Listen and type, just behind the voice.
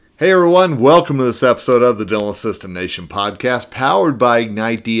Hey everyone, welcome to this episode of the Dental Assistant Nation podcast powered by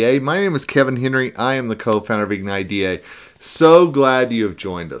Ignite DA. My name is Kevin Henry. I am the co-founder of Ignite DA. So glad you have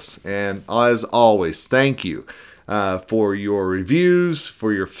joined us. And as always, thank you for your reviews,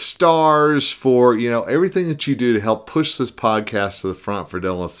 for your stars, for everything that you do to help push this podcast to the front for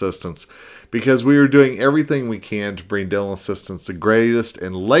dental assistants. Because we are doing everything we can to bring dental assistants the greatest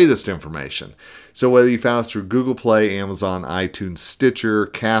and latest information. So whether you found us through Google Play, Amazon, iTunes, Stitcher,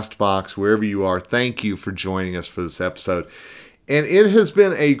 CastBox, wherever you are, thank you for joining us for this episode. And it has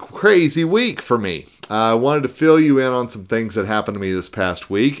been a crazy week for me. I wanted to fill you in on some things that happened to me this past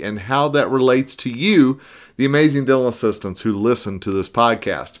week and how that relates to you, the amazing dental assistants who listen to this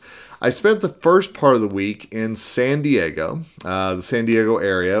podcast. I spent the first part of the week in San Diego, the San Diego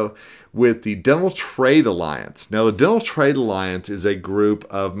area, with the Dental Trade Alliance. Now, the Dental Trade Alliance is a group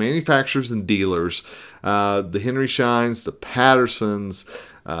of manufacturers and dealers, the Henry Scheins, the Pattersons,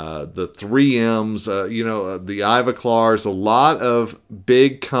 the 3Ms, the Ivoclars. A lot of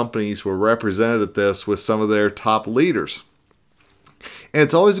big companies were represented at this with some of their top leaders. And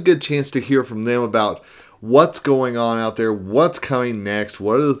it's always a good chance to hear from them about what's going on out there, what's coming next,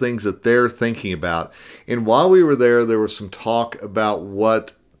 what are the things that they're thinking about. And while we were there was some talk about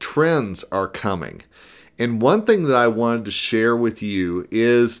what trends are coming. And one thing that I wanted to share with you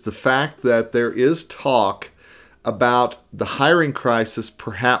is the fact that there is talk about the hiring crisis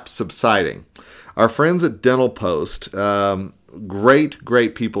perhaps subsiding. Our friends at Dental Post, great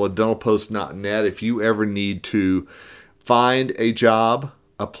people at dentalpost.net, if you ever need to find a job,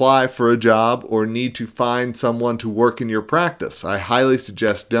 apply for a job, or need to find someone to work in your practice, I highly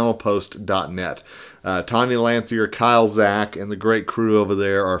suggest dentalpost.net. Tanya Lanthier, Kyle Zach, and the great crew over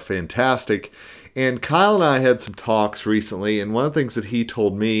there are fantastic. And Kyle and I had some talks recently, and one of the things that he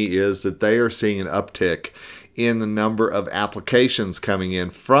told me is that they are seeing an uptick in the number of applications coming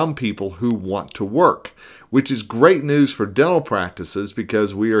in from people who want to work, which is great news for dental practices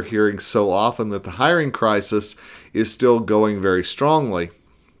because we are hearing so often that the hiring crisis is still going very strongly.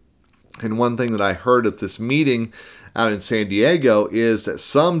 And one thing that I heard at this meeting out in San Diego is that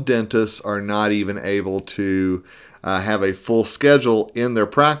some dentists are not even able to have a full schedule in their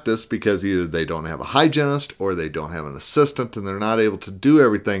practice because either they don't have a hygienist or they don't have an assistant and they're not able to do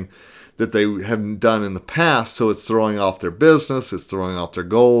everything that they have done in the past. So it's throwing off their business, it's throwing off their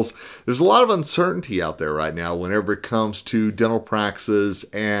goals. There's a lot of uncertainty out there right now whenever it comes to dental practices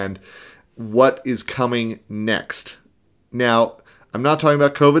and what is coming next. Now, I'm not talking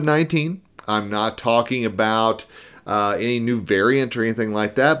about COVID-19. I'm not talking about any new variant or anything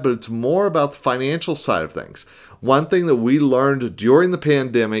like that, but it's more about the financial side of things. One thing that we learned during the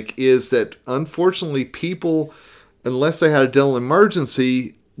pandemic is that unfortunately people, unless they had a dental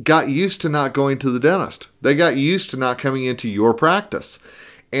emergency, got used to not going to the dentist. They got used to not coming into your practice.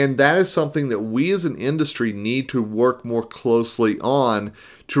 And that is something that we as an industry need to work more closely on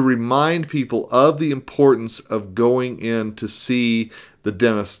to remind people of the importance of going in to see the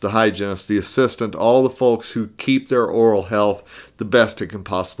dentist, the hygienist, the assistant, all the folks who keep their oral health the best it can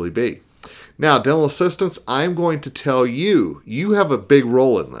possibly be. Now, dental assistants, I'm going to tell you, you have a big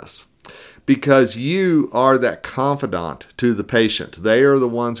role in this because you are that confidant to the patient. They are the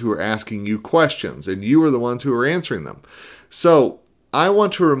ones who are asking you questions and you are the ones who are answering them. So I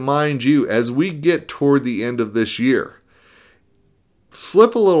want to remind you as we get toward the end of this year,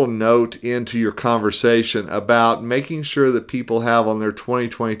 slip a little note into your conversation about making sure that people have on their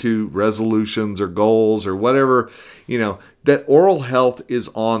 2022 resolutions or goals or whatever, that oral health is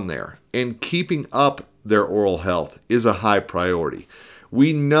on there and keeping up their oral health is a high priority.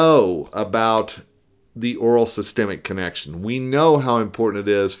 We know about the oral systemic connection. We know how important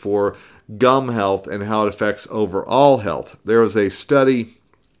it is for gum health and how it affects overall health. There was a study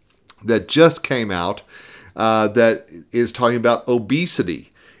that just came out that is talking about obesity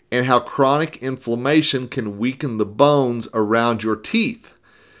and how chronic inflammation can weaken the bones around your teeth.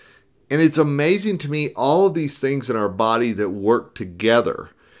 And it's amazing to me, all of these things in our body that work together.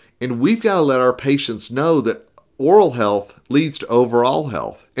 And we've got to let our patients know that oral health leads to overall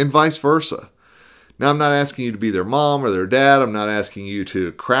health and vice versa. Now, I'm not asking you to be their mom or their dad. I'm not asking you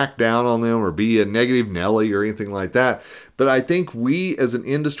to crack down on them or be a negative Nelly or anything like that. But I think we as an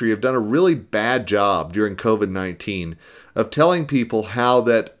industry have done a really bad job during COVID-19 of telling people how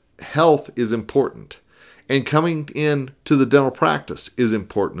that health is important and coming in to the dental practice is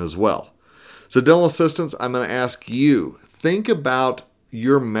important as well. So dental assistants, I'm going to ask you, think about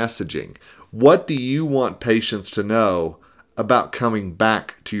your messaging. What do you want patients to know about coming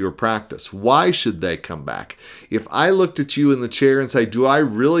back to your practice? Why should they come back? If I looked at you in the chair and say, do I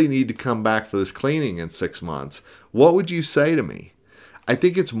really need to come back for this cleaning in 6 months? What would you say to me? I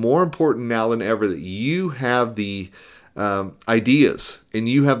think it's more important now than ever that you have the ideas and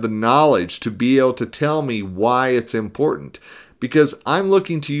you have the knowledge to be able to tell me why it's important. Because I'm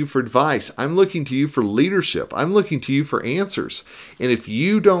looking to you for advice. I'm looking to you for leadership. I'm looking to you for answers. And if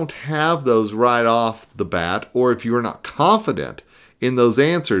you don't have those right off the bat, or if you're not confident in those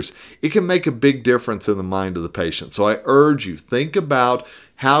answers, it can make a big difference in the mind of the patient. So I urge you, think about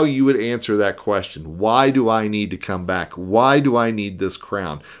how you would answer that question. Why do I need to come back? Why do I need this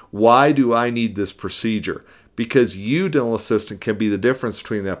crown? Why do I need this procedure? Because you, dental assistant, can be the difference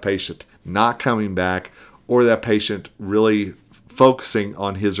between that patient not coming back or that patient really focusing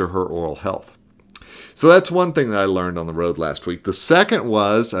on his or her oral health. So that's one thing that I learned on the road last week. The second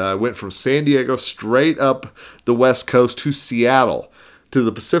was I went from San Diego straight up the West Coast to Seattle to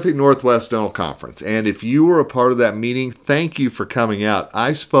the Pacific Northwest Dental Conference. And if you were a part of that meeting, thank you for coming out.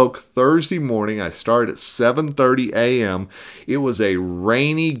 I spoke Thursday morning. I started at 7:30 a.m. It was a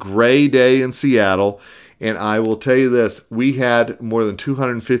rainy, gray day in Seattle. And I will tell you this, we had more than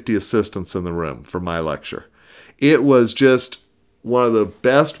 250 assistants in the room for my lecture. It was just one of the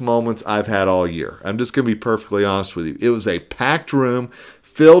best moments I've had all year. I'm just going to be perfectly honest with you. It was a packed room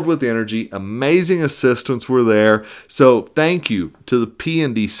filled with energy. Amazing assistants were there. So thank you to the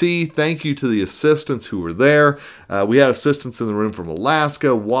PNDC. Thank you to the assistants who were there. We had assistants in the room from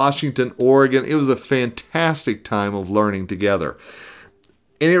Alaska, Washington, Oregon. It was a fantastic time of learning together.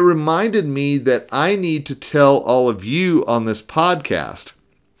 And it reminded me that I need to tell all of you on this podcast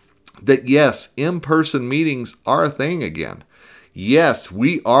that yes, in-person meetings are a thing again. Yes,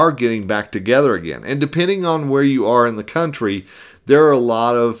 we are getting back together again. And depending on where you are in the country, there are a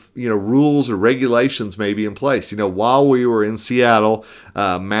lot of, rules or regulations maybe in place. While we were in Seattle,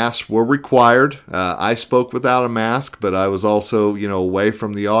 masks were required. I spoke without a mask, but I was also, away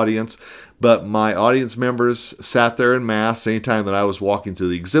from the audience. But my audience members sat there in masks anytime that I was walking through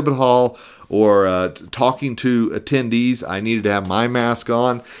the exhibit hall or talking to attendees. I needed to have my mask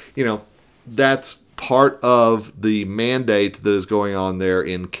on. That's part of the mandate that is going on there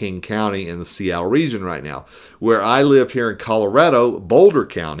in King County in the Seattle region right now. Where I live here in Colorado, Boulder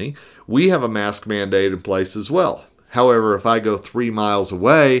County, we have a mask mandate in place as well. However, if I go 3 miles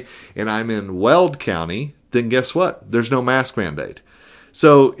away and I'm in Weld County, then guess what? There's no mask mandate.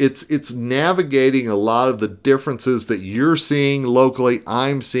 So it's navigating a lot of the differences that you're seeing locally,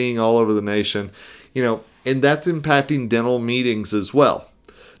 I'm seeing all over the nation, and that's impacting dental meetings as well.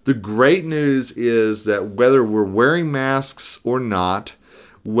 The great news is that whether we're wearing masks or not,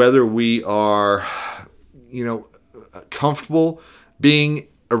 whether we are, comfortable being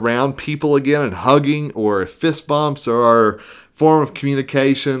around people again and hugging, or fist bumps or our form of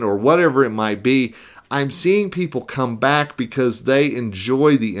communication or whatever it might be, I'm seeing people come back because they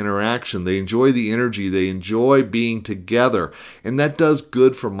enjoy the interaction, they enjoy the energy, they enjoy being together, and that does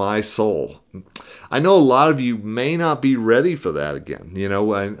good for my soul. I know a lot of you may not be ready for that again.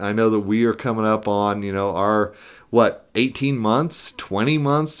 I know that we are coming up on, our, 18 months, 20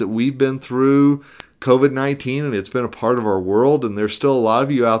 months that we've been through COVID-19, and it's been a part of our world, and there's still a lot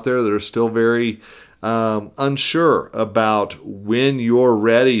of you out there that are still very unsure about when you're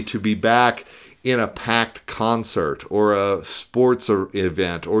ready to be back in a packed concert or a sports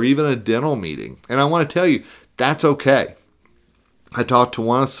event or even a dental meeting. And I want to tell you, that's okay. I talked to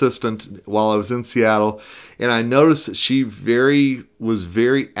one assistant while I was in Seattle, and I noticed that she was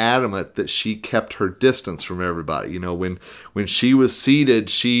very adamant that she kept her distance from everybody. When she was seated,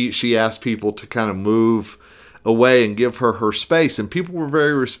 she asked people to kind of move away and give her space, and people were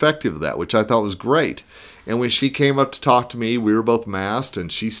very respectful of that, which I thought was great. And when she came up to talk to me, we were both masked,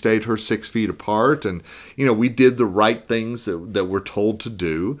 and she stayed her 6 feet apart. And, we did the right things that we're told to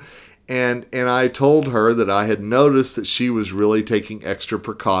do. And I told her that I had noticed that she was really taking extra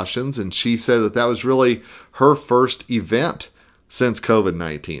precautions. And she said that was really her first event since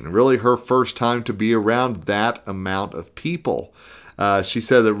COVID-19, really her first time to be around that amount of people. She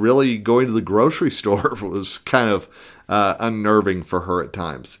said that really going to the grocery store was kind of unnerving for her at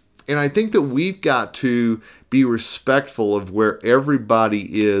times. And I think that we've got to be respectful of where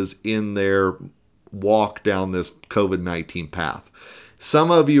everybody is in their walk down this COVID-19 path.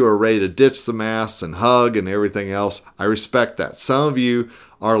 Some of you are ready to ditch the masks and hug and everything else. I respect that. Some of you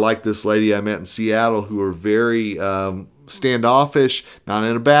are like this lady I met in Seattle who are very standoffish, not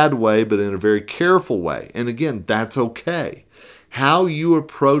in a bad way, but in a very careful way. And again, that's okay. How you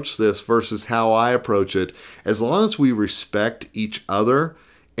approach this versus how I approach it, as long as we respect each other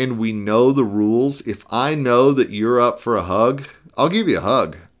and we know the rules. If I know that you're up for a hug, I'll give you a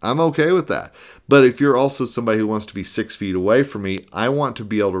hug. I'm okay with that. But if you're also somebody who wants to be 6 feet away from me, I want to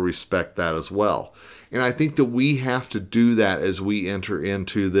be able to respect that as well. And I think that we have to do that as we enter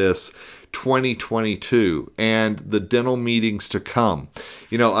into this 2022 and the dental meetings to come.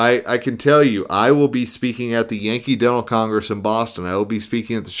 I can tell you, I will be speaking at the Yankee Dental Congress in Boston. I will be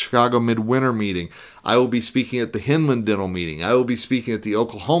speaking at the Chicago Midwinter meeting. I will be speaking at the Hinman Dental meeting. I will be speaking at the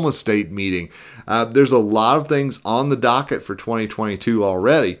Oklahoma State meeting. There's a lot of things on the docket for 2022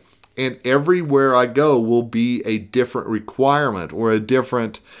 already. And everywhere I go will be a different requirement or a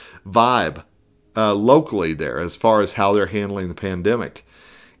different vibe locally there as far as how they're handling the pandemic.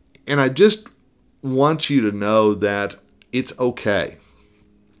 And I just want you to know that it's okay.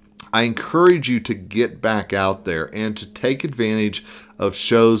 I encourage you to get back out there and to take advantage of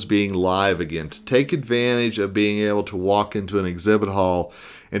shows being live again, to take advantage of being able to walk into an exhibit hall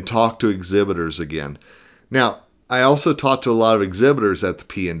and talk to exhibitors again. Now, I also talked to a lot of exhibitors at the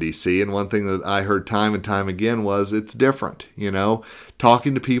PNDC, and one thing that I heard time and time again was it's different.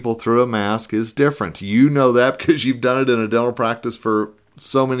 Talking to people through a mask is different. You know that because you've done it in a dental practice for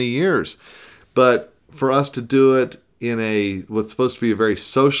so many years. But for us to do it in what's supposed to be a very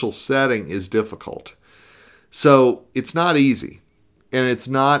social setting is difficult. So it's not easy. And it's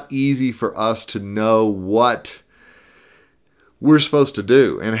not easy for us to know what we're supposed to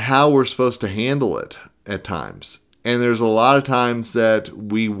do and how we're supposed to handle it at times. And there's a lot of times that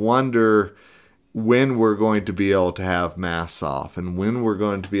we wonder when we're going to be able to have masks off and when we're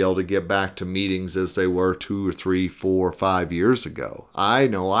going to be able to get back to meetings as they were 2 or 3, 4, 5 years ago. I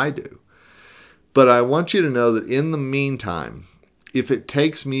know I do. But I want you to know that in the meantime, if it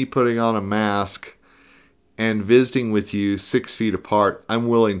takes me putting on a mask and visiting with you 6 feet apart, I'm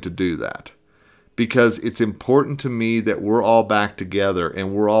willing to do that. Because it's important to me that we're all back together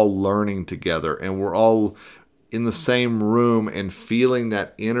and we're all learning together and we're all in the same room and feeling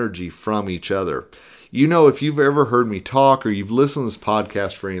that energy from each other. If you've ever heard me talk or you've listened to this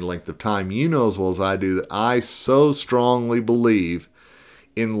podcast for any length of time, you know as well as I do that I so strongly believe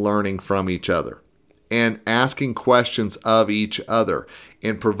in learning from each other and asking questions of each other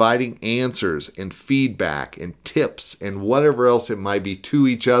and providing answers and feedback and tips and whatever else it might be to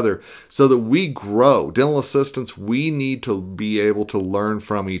each other so that we grow. Dental assistants, we need to be able to learn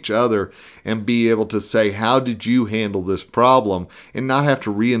from each other and be able to say, how did you handle this problem? And not have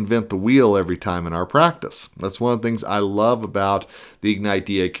to reinvent the wheel every time in our practice. That's one of the things I love about the Ignite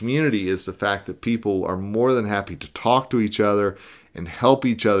DA community is the fact that people are more than happy to talk to each other and help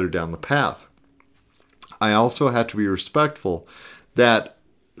each other down the path. I also have to be respectful that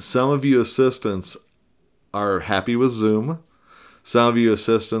some of you assistants are happy with Zoom. Some of you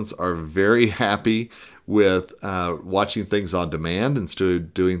assistants are very happy with watching things on demand instead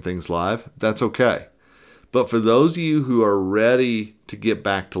of doing things live. That's okay. But for those of you who are ready to get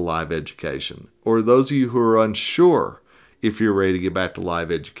back to live education, or those of you who are unsure if you're ready to get back to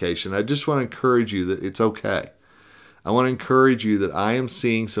live education, I just want to encourage you that it's okay. I want to encourage you that I am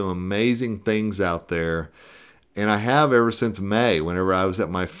seeing some amazing things out there. And I have ever since May, whenever I was at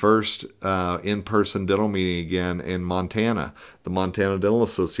my first in-person dental meeting again in Montana, the Montana Dental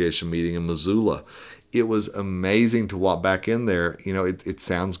Association meeting in Missoula. It was amazing to walk back in there. It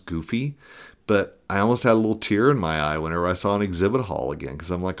sounds goofy, but I almost had a little tear in my eye whenever I saw an exhibit hall again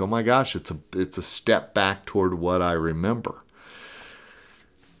because I'm like, oh my gosh, it's a step back toward what I remember.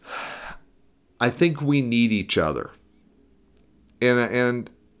 I think we need each other. And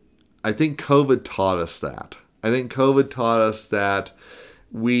I think COVID taught us that. I think COVID taught us that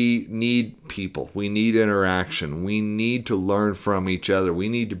we need people. We need interaction. We need to learn from each other. We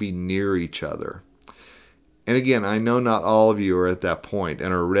need to be near each other. And again, I know not all of you are at that point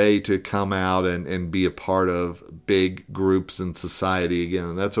and are ready to come out and be a part of big groups in society again,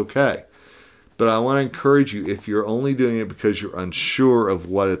 and that's okay. But I want to encourage you, if you're only doing it because you're unsure of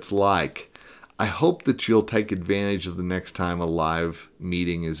what it's like, I hope that you'll take advantage of the next time a live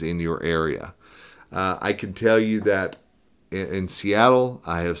meeting is in your area. I can tell you that in Seattle,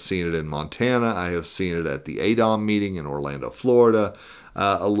 I have seen it in Montana, I have seen it at the ADOM meeting in Orlando, Florida,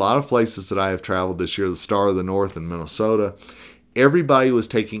 a lot of places that I have traveled this year, the Star of the North in Minnesota. Everybody was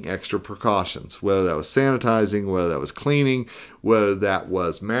taking extra precautions, whether that was sanitizing, whether that was cleaning, whether that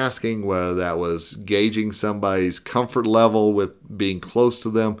was masking, whether that was gauging somebody's comfort level with being close to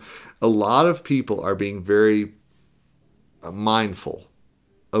them. A lot of people are being very mindful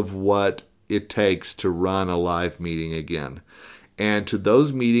of what it takes to run a live meeting again. And to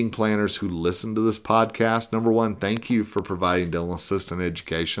those meeting planners who listen to this podcast, number one, thank you for providing dental assistant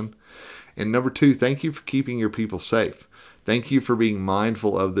education. And number two, thank you for keeping your people safe. Thank you for being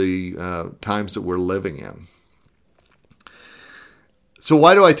mindful of the times that we're living in. So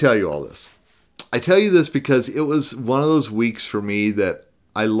why do I tell you all this? I tell you this because it was one of those weeks for me that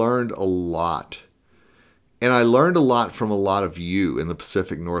I learned a lot And I learned a lot from a lot of you in the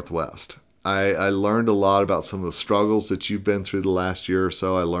Pacific Northwest. I learned a lot about some of the struggles that you've been through the last year or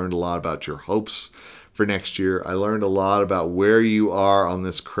so. I learned a lot about your hopes for next year. I learned a lot about where you are on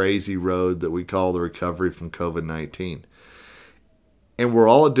this crazy road that we call the recovery from COVID-19. And we're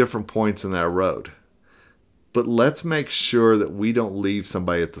all at different points in that road. But let's make sure that we don't leave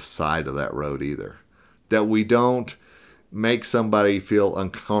somebody at the side of that road either. That we don't make somebody feel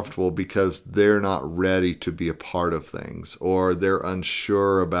uncomfortable because they're not ready to be a part of things, or they're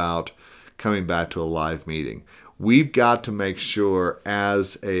unsure about coming back to a live meeting. We've got to make sure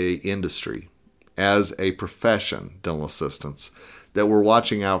as a industry, as a profession, dental assistants, that we're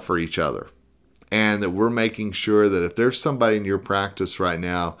watching out for each other, and that we're making sure that if there's somebody in your practice right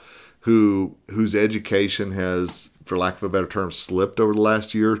now whose education has, for lack of a better term, slipped over the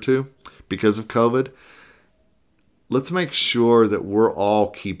last year or two because of COVID, let's make sure that we're all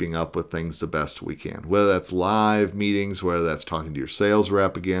keeping up with things the best we can, whether that's live meetings, whether that's talking to your sales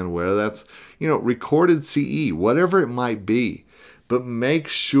rep again, whether that's, recorded CE, whatever it might be. But make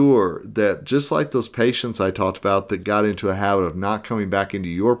sure that just like those patients I talked about that got into a habit of not coming back into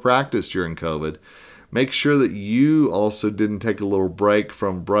your practice during COVID, make sure that you also didn't take a little break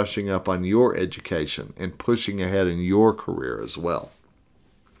from brushing up on your education and pushing ahead in your career as well.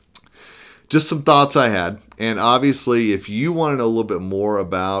 Just some thoughts I had. And obviously, if you want to know a little bit more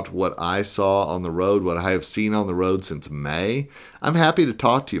about what I saw on the road, what I have seen on the road since May, I'm happy to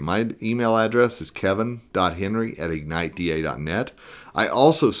talk to you. My email address is kevin.henry@igniteda.net. I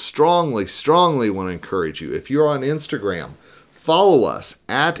also strongly want to encourage you, if you're on Instagram, follow us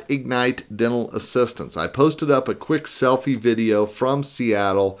at Ignite Dental Assistants. I posted up a quick selfie video from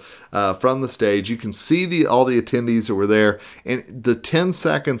Seattle, from the stage. You can see all the attendees that were there. And the 10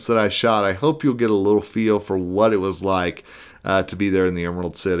 seconds that I shot, I hope you'll get a little feel for what it was like to be there in the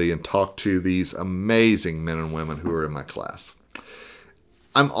Emerald City and talk to these amazing men and women who are in my class.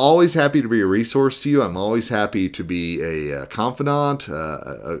 I'm always happy to be a resource to you. I'm always happy to be a confidant,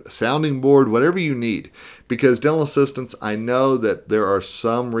 a sounding board, whatever you need. Because dental assistants, I know that there are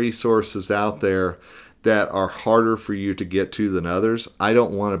some resources out there that are harder for you to get to than others. I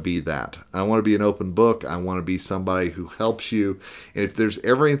don't want to be that. I want to be an open book. I want to be somebody who helps you. And if there's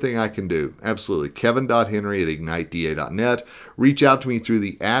ever anything I can do, absolutely. Kevin.henry@igniteda.net. Reach out to me through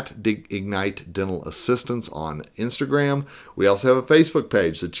the @Ignite Dental Assistants on Instagram. We also have a Facebook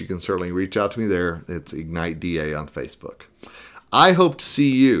page that you can certainly reach out to me there. It's Ignite DA on Facebook. I hope to see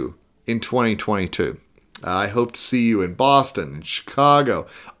you in 2022. I hope to see you in Boston, in Chicago,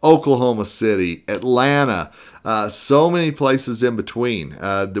 Oklahoma City, Atlanta, so many places in between.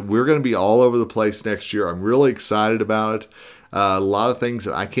 We're going to be all over the place next year. I'm really excited about it. A lot of things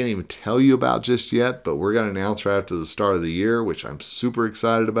that I can't even tell you about just yet, but we're going to announce right after the start of the year, which I'm super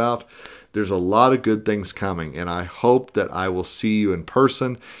excited about. There's a lot of good things coming, and I hope that I will see you in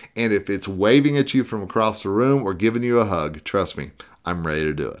person. And if it's waving at you from across the room or giving you a hug, trust me, I'm ready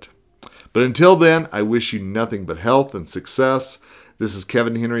to do it. But until then, I wish you nothing but health and success. This is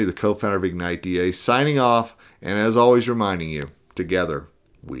Kevin Henry, the co-founder of Ignite DA, signing off, and as always reminding you, together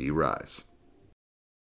we rise.